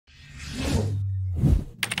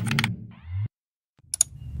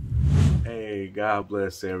God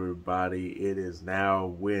bless everybody. It is now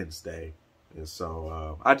Wednesday. And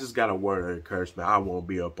so I just got a word of encouragement. I won't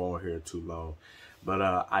be up on here too long. But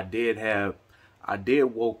I did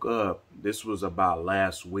woke up. This was about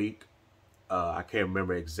last week. I can't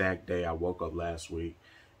remember exact day I woke up last week.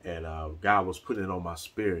 And God was putting it on my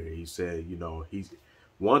spirit. He said,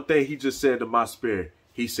 one thing he just said to my spirit,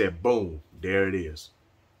 he said, boom, there it is.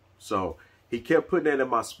 So he kept putting that in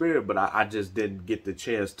my spirit, but I just didn't get the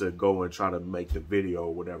chance to go and try to make the video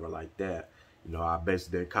or whatever like that. I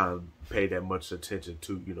basically didn't kind of pay that much attention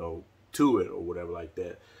to, to it or whatever like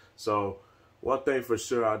that. So one thing for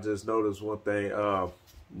sure, I just noticed one thing,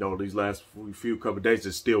 these last few couple of days,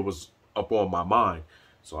 it still was up on my mind.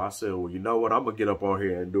 So I said, well, you know what? I'm going to get up on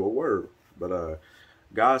here and do a word. But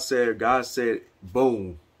God said,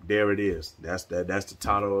 boom, there it is. That's the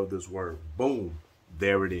title of this word. Boom,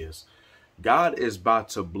 there it is. God is about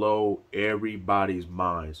to blow everybody's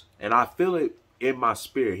minds. And I feel it in my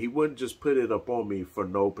spirit. He wouldn't just put it up on me for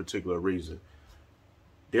no particular reason.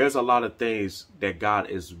 There's a lot of things that God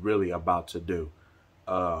is really about to do.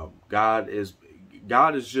 God is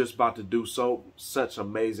just about to do such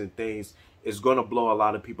amazing things. It's going to blow a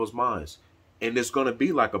lot of people's minds. And it's going to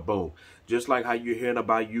be like a boom. Just like how you're hearing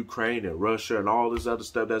about Ukraine and Russia and all this other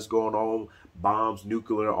stuff that's going on. Bombs,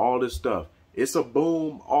 nuclear, all this stuff. It's a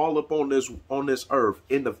boom all up on this earth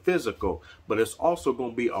in the physical, but it's also going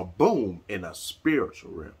to be a boom in a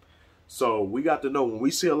spiritual realm. So we got to know when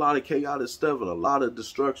we see a lot of chaotic stuff and a lot of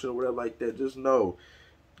destruction or whatever like that, just know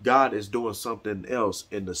God is doing something else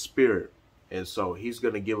in the spirit. And so he's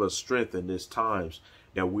going to give us strength in these times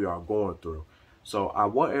that we are going through. So I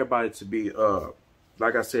want everybody to be,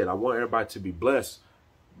 like I said, I want everybody to be blessed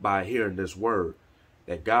by hearing this word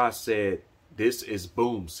that God said, this is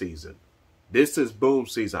boom season. This is boom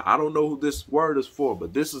season. I don't know who this word is for,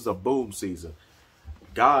 but this is a boom season.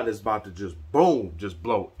 God is about to just boom, just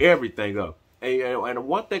blow everything up. And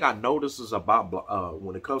one thing I notice is about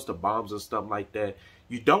when it comes to bombs and stuff like that,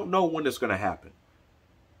 you don't know when it's going to happen.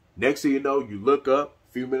 Next thing you know, you look up,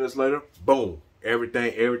 a few minutes later, boom,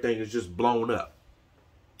 everything is just blown up.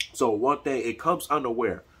 So one thing, it comes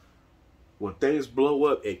unaware. When things blow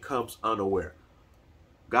up, it comes unaware.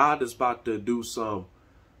 God is about to do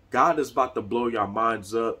God is about to blow your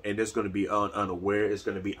minds up, and it's going to be unaware. It's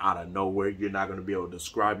going to be out of nowhere. You're not going to be able to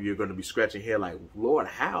describe it. You're going to be scratching your head like, Lord,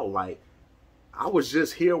 how? Like, I was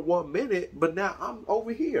just here 1 minute, but now I'm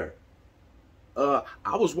over here. I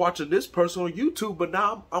was watching this person on YouTube, but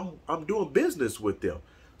now I'm doing business with them.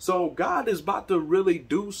 So God is about to really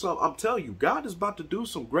do some. I'm telling you, God is about to do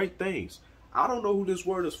some great things. I don't know who this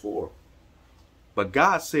word is for, but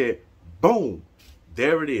God said, boom,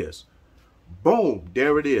 there it is. Boom,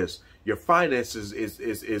 there it is. Your finances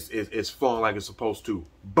is flowing like it's supposed to.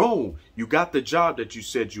 Boom, you got the job that you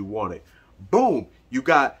said you wanted. Boom, you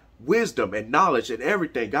got wisdom and knowledge and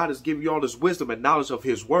everything. God is giving you all this wisdom and knowledge of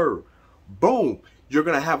his word. Boom, you're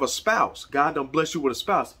going to have a spouse. God done bless you with a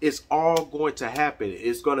spouse. It's all going to happen.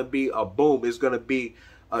 It's going to be a boom. It's going to be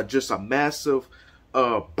just a massive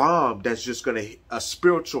bomb that's just going to, a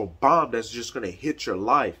spiritual bomb that's just going to hit your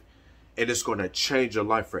life. And it's going to change your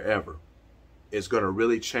life forever. It's going to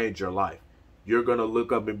really change your life. You're going to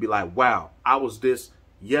look up and be like, wow, I was this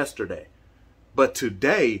yesterday. But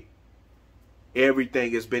today,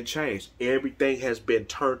 everything has been changed. Everything has been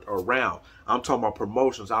turned around. I'm talking about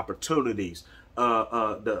promotions, opportunities.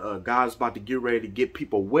 God's about to get ready to get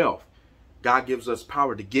people wealth. God gives us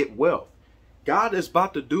power to get wealth. God is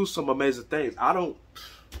about to do some amazing things. I don't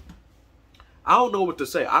know what to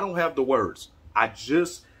say. I don't have the words. I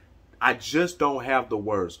just don't have the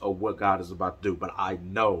words of what God is about to do, but I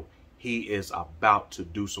know he is about to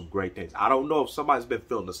do some great things. I don't know if somebody's been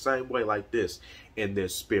feeling the same way like this in their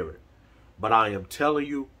spirit, but I am telling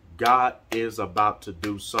you, God is about to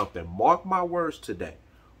do something. Mark my words today.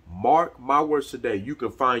 Mark my words today. You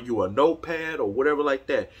can find you a notepad or whatever like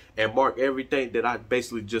that and mark everything that I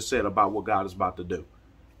basically just said about what God is about to do.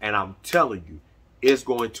 And I'm telling you, it's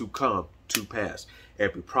going to come to pass.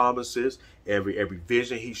 Every promises, every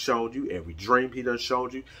vision he's shown you, every dream he done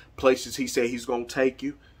showed you, places he said he's going to take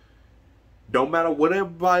you. Don't matter what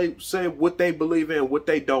everybody say, what they believe in, what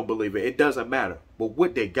they don't believe in. It doesn't matter. But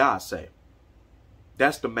what did God say?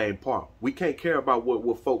 That's the main part. We can't care about what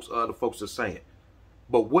other folks are saying.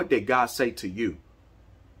 But what did God say to you?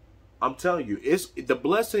 I'm telling you, the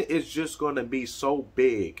blessing is just going to be so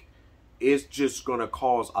big. It's just going to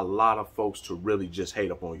cause a lot of folks to really just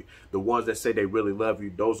hate up on you. The ones that say they really love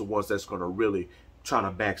you, those are the ones that's going to really try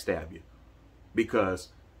to backstab you. Because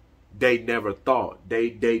they never thought.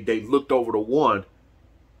 They looked over the one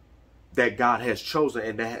that God has chosen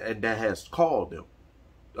and that has called them.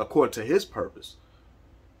 according to his purpose.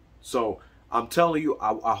 So I'm telling you,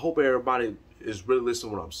 I hope everybody is really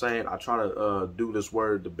listening to what I'm saying. I try to do this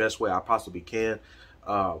word the best way I possibly can.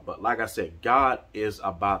 But like I said, God is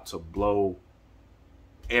about to blow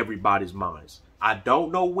everybody's minds. I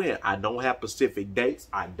don't know when. I don't have specific dates.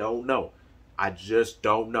 I don't know. I just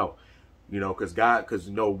don't know. You know, because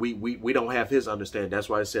we don't have his understanding. That's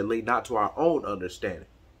why I said lean not to our own understanding.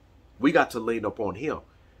 We got to lean upon him,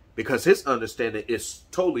 because his understanding is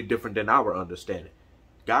totally different than our understanding.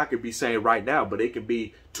 God could be saying right now, but it can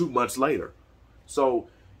be 2 months later. So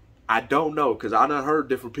I don't know, because I done heard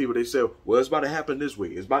different people. They say, well, it's about to happen this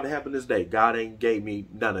week. It's about to happen this day. God ain't gave me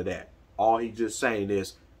none of that. All he just saying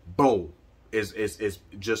is, boom, is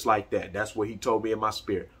just like that. That's what he told me in my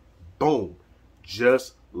spirit. Boom,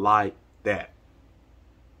 just like that.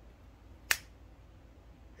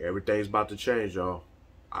 Everything's about to change, y'all.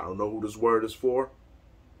 I don't know who this word is for.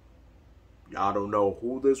 Y'all don't know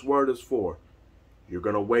who this word is for. You're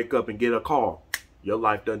gonna wake up and get a call. Your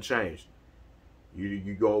life done changed.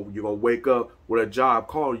 You're gonna wake up with a job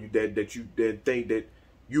calling you that you didn't think that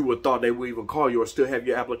you would thought they would even call you, or still have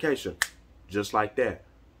your application. Just like that.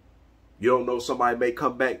 You don't know, somebody may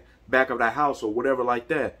come back of that house or whatever like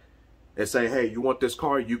that and say, hey, you want this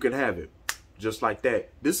car? You can have it. Just like that.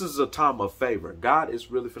 This is a time of favor. God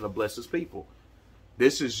is really finna bless his people.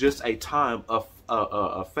 This is just a time of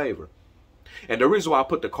favor. And the reason why I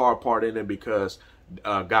put the car part in it, because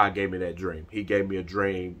God gave me that dream. He gave me a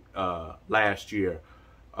dream last year.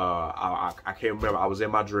 I can't remember. I was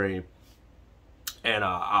in my dream, and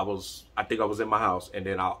I think I was in my house, and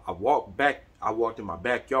then I walked back. I walked in my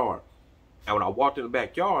backyard, and when I walked in the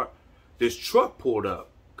backyard, this truck pulled up,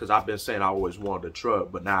 because I've been saying I always wanted a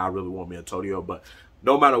truck, but now I really want me a Toyota. But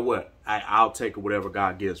no matter what, I'll take whatever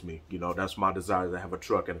God gives me. You know, that's my desire, to have a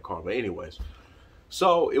truck and a car. But anyways,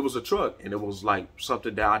 so it was a truck, and it was like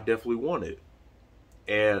something that I definitely wanted.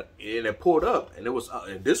 And it pulled up, and it was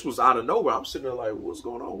and this was out of nowhere. I'm sitting there like, what's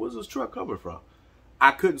going on? Where's this truck coming from? I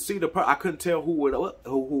couldn't see I couldn't tell who it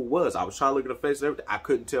was. I was trying to look at the face and everything. I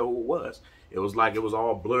couldn't tell who it was. It was like it was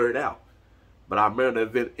all blurred out. But I remember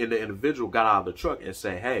the individual got out of the truck and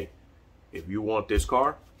said, hey, if you want this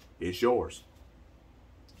car, it's yours.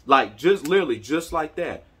 Like, just literally just like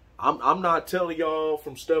that. I'm not telling y'all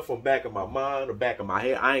from stuff from back of my mind or back of my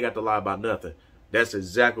head. I ain't got to lie about nothing. That's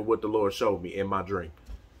exactly what the Lord showed me in my dream.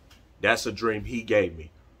 That's a dream he gave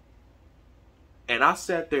me. And I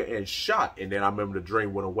sat there and shot, and then I remember the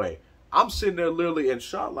dream went away. I'm sitting there literally in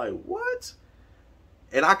shock, like, what?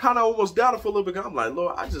 And I kind of almost doubted for a little bit. I'm like,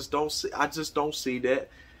 Lord, I just don't see that.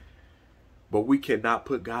 But we cannot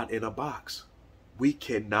put God in a box. We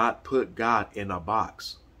cannot put God in a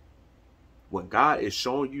box. When God is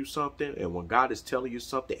showing you something, and when God is telling you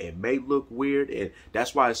something, it may look weird. And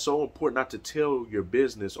that's why it's so important not to tell your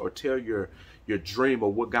business or tell your dream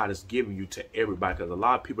or what God is giving you to everybody. Because a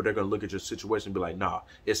lot of people, they're going to look at your situation and be like, nah,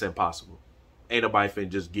 it's impossible. Ain't nobody finna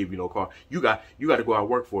just give you no car. You got to go out and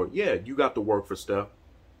work for it. Yeah, you got to work for stuff.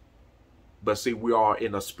 But see, we are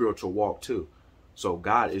in a spiritual walk too. So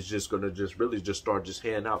God is just going to really start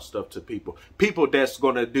handing out stuff to people. People that's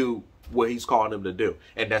going to do what he's calling them to do.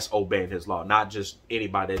 And that's obeying his law. Not just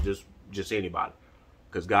anybody, just anybody.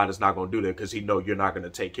 Because God is not going to do that, because he know you're not going to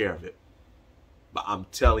take care of it. But I'm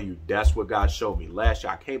telling you, that's what God showed me last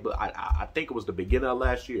year. I think it was the beginning of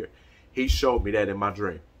last year. He showed me that in my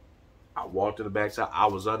dream. I walked in the backside. I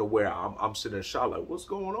was unaware. I'm sitting in shock like, what's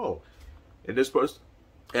going on? And this person,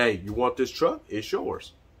 hey, you want this truck? It's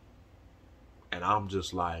yours. And I'm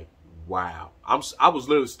just like, wow. I was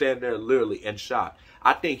literally standing there literally in shock.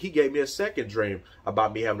 I think he gave me a second dream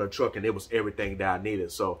about me having a truck, and it was everything that I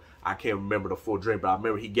needed. So I can't remember the full dream, but I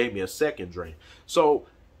remember he gave me a second dream. So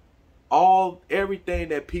everything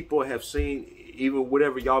that people have seen, even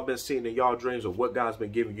whatever y'all been seeing in y'all dreams or what God's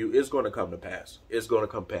been giving you, is going to come to pass. It's going to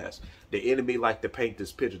come past. The enemy like to paint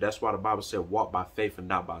this picture. That's why the Bible said, walk by faith and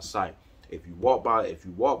not by sight. If you walk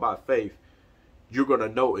by faith, you're going to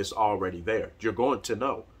know it's already there. You're going to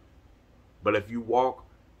know. But if you walk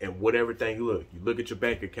and what everything you look at your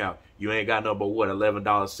bank account, you ain't got nothing but what,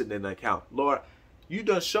 $11 sitting in the account. Lord, you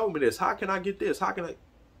done showed me this. How can I get this? How can I?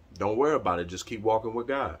 Don't worry about it. Just keep walking with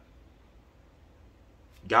God.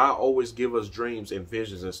 God always give us dreams and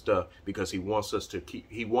visions and stuff because he wants us to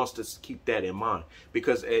keep that in mind,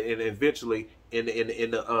 because and eventually in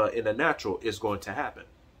the natural it's going to happen.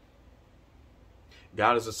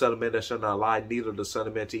 God is a son of man that shall not lie, neither the son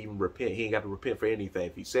of man to even repent. He ain't got to repent for anything.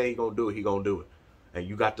 If he say he gonna do it, he gonna do it. And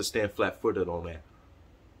you got to stand flat-footed on that.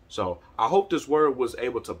 So I hope this word was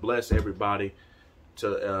able to bless everybody.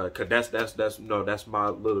 Cause that's my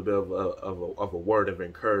little bit of a word of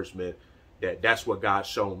encouragement. That's what God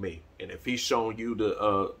showed me. And if he's showing you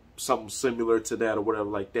the something similar to that or whatever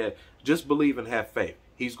like that, just believe and have faith.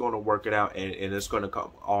 He's going to work it out, and it's going to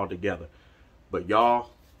come all together. But y'all,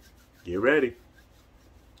 get ready.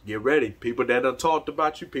 Get ready. People that done talked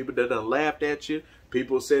about you, people that done laughed at you,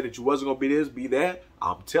 people said that you wasn't going to be this, be that.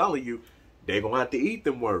 I'm telling you, they're going to have to eat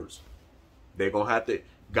them words. They're going to have to.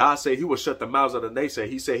 God said he will shut the mouths of the naysayer.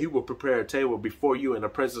 He said he will prepare a table before you in the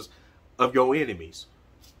presence of your enemies.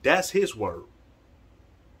 That's his word.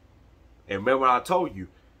 And remember I told you,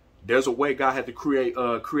 there's a way God had to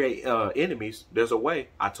create enemies. There's a way.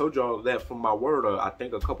 I told y'all that from my word, I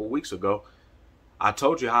think a couple weeks ago. I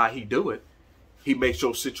told you how he do it. He makes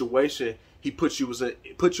your situation, he puts you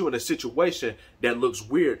in a situation that looks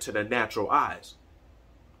weird to the natural eyes.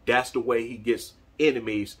 That's the way he gets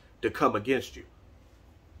enemies to come against you.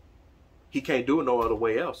 He can't do it no other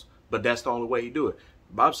way else. But that's the only way he do it.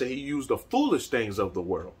 The Bible said he used the foolish things of the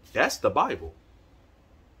world. That's the Bible.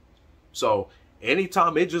 So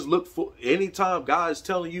anytime it just look for, anytime God is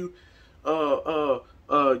telling you,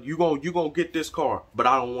 you gonna get this car, but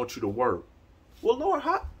I don't want you to work. Well, Lord,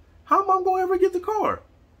 how am I gonna ever get the car?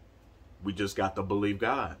 We just got to believe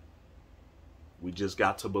God. We just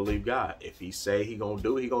got to believe God. If he say he gonna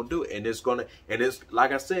do it, he gonna do it. And it's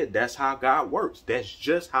like I said, that's how God works. That's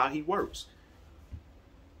just how he works.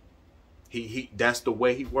 That's the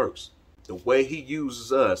way he works. The way he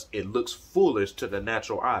uses us, it looks foolish to the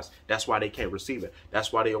natural eyes. That's why they can't receive it.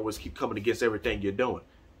 That's why they always keep coming against everything you're doing.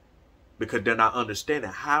 Because they're not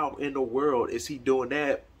understanding how in the world is he doing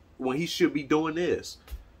that when he should be doing this.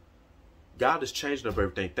 God is changing up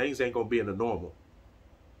everything. Things ain't going to be in the normal.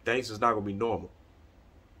 Things is not going to be normal.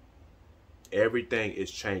 Everything is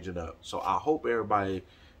changing up. So I hope everybody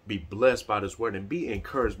be blessed by this word and be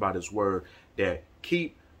encouraged by this word, that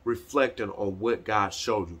keep reflecting on what God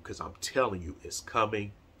showed you, because I'm telling you, it's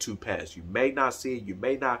coming to pass. You may not see it. You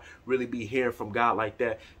may not really be hearing from God like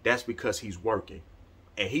that. That's because he's working.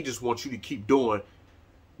 And he just wants you to keep doing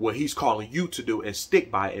what he's calling you to do and stick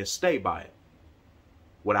by it and stay by it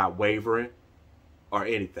without wavering or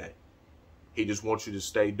anything. He just wants you to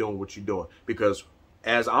stay doing what you're doing, because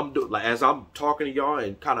as I'm talking to y'all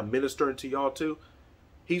and kind of ministering to y'all too,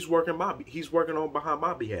 he's working on behind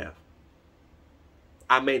my behalf.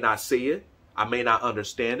 I may not see it. I may not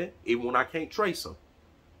understand it, even when I can't trace him.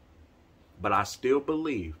 But I still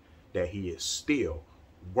believe that he is still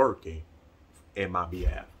working in my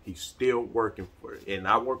behalf. He's still working for it. And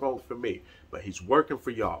I work on it for me, but he's working for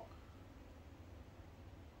y'all.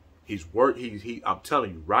 I'm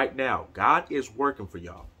telling you right now, God is working for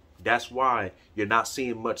y'all. That's why you're not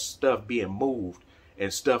seeing much stuff being moved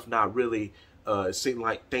and stuff not really, it seems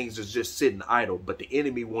like things is just sitting idle. But the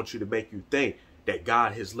enemy wants you to make you think that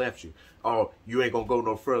God has left you. Oh, you ain't going to go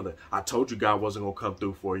no further. I told you God wasn't going to come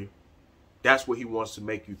through for you. That's what he wants to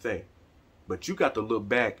make you think. But you got to look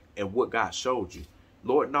back at what God showed you.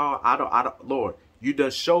 Lord, no, I don't. Lord, you done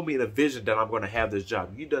show me in a vision that I'm going to have this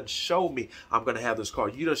job. You done show me I'm going to have this car.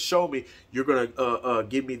 You done show me you're going to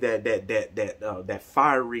give me that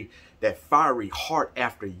fiery heart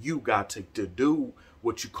after you, God, to do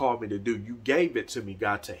what you called me to do. You gave it to me,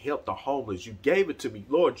 God, to help the homeless. You gave it to me.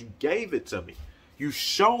 Lord, you gave it to me. You've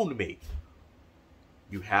shown me.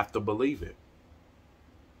 You have to believe it.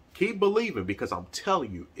 Keep believing, because I'm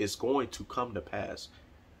telling you, it's going to come to pass.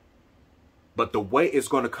 But the way it's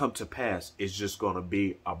going to come to pass is just going to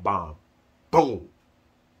be a bomb. Boom.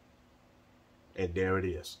 And there it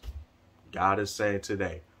is. God is saying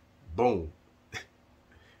today, boom.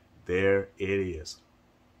 There it is.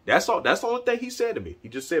 That's all. That's the only thing he said to me. He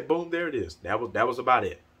just said, boom, there it is. That was about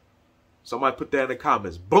it. Somebody put that in the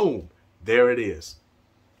comments. Boom. There it is.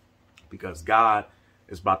 Because God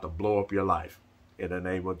is about to blow up your life in the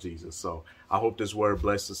name of Jesus. So I hope this word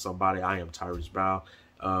blesses somebody. I am Tyrese Brown.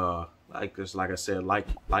 Like I said, like,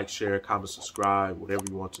 share, comment, subscribe, whatever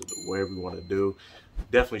you want to do, whatever you want to do.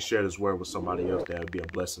 Definitely share this word with somebody else. That would be a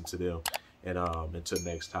blessing to them. And until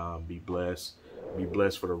next time, be blessed. Be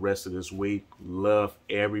blessed for the rest of this week. Love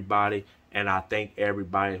everybody. And I thank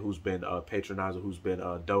everybody who's been patronizing, who's been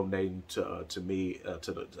donating to me,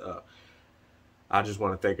 I just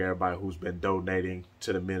want to thank everybody who's been donating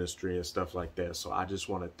to the ministry and stuff like that. So I just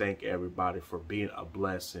want to thank everybody for being a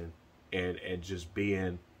blessing and just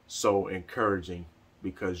being so encouraging,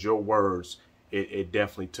 because your words, it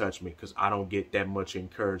definitely touched me, because I don't get that much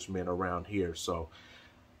encouragement around here. So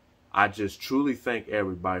I just truly thank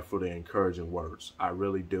everybody for the encouraging words. I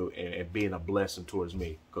really do. And being a blessing towards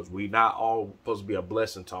me, because we not all supposed to be a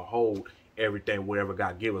blessing to hold everything, whatever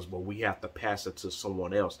God give us, but we have to pass it to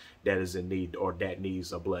someone else that is in need or that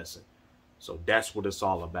needs a blessing. So that's what it's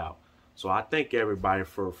all about. So I thank everybody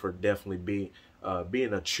for definitely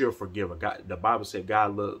being a cheerful giver. God, the Bible said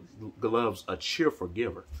God loves a cheerful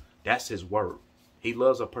giver. That's his word. He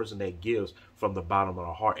loves a person that gives from the bottom of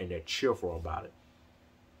the heart and they're cheerful about it.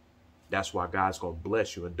 That's why God's going to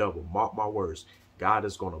bless you in double. Mark my words. God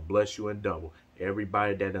is going to bless you in double.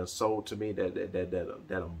 Everybody that done sold to me, that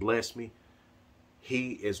done blessed me,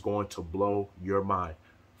 he is going to blow your mind.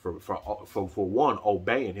 For one,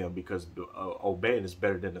 obeying him, because obeying is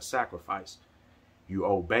better than the sacrifice. You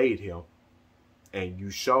obeyed him and you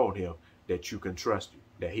showed him that you can trust you,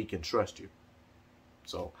 that he can trust you.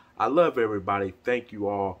 So I love everybody. Thank you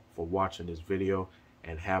all for watching this video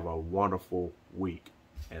and have a wonderful week.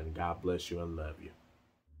 And God bless you and love you.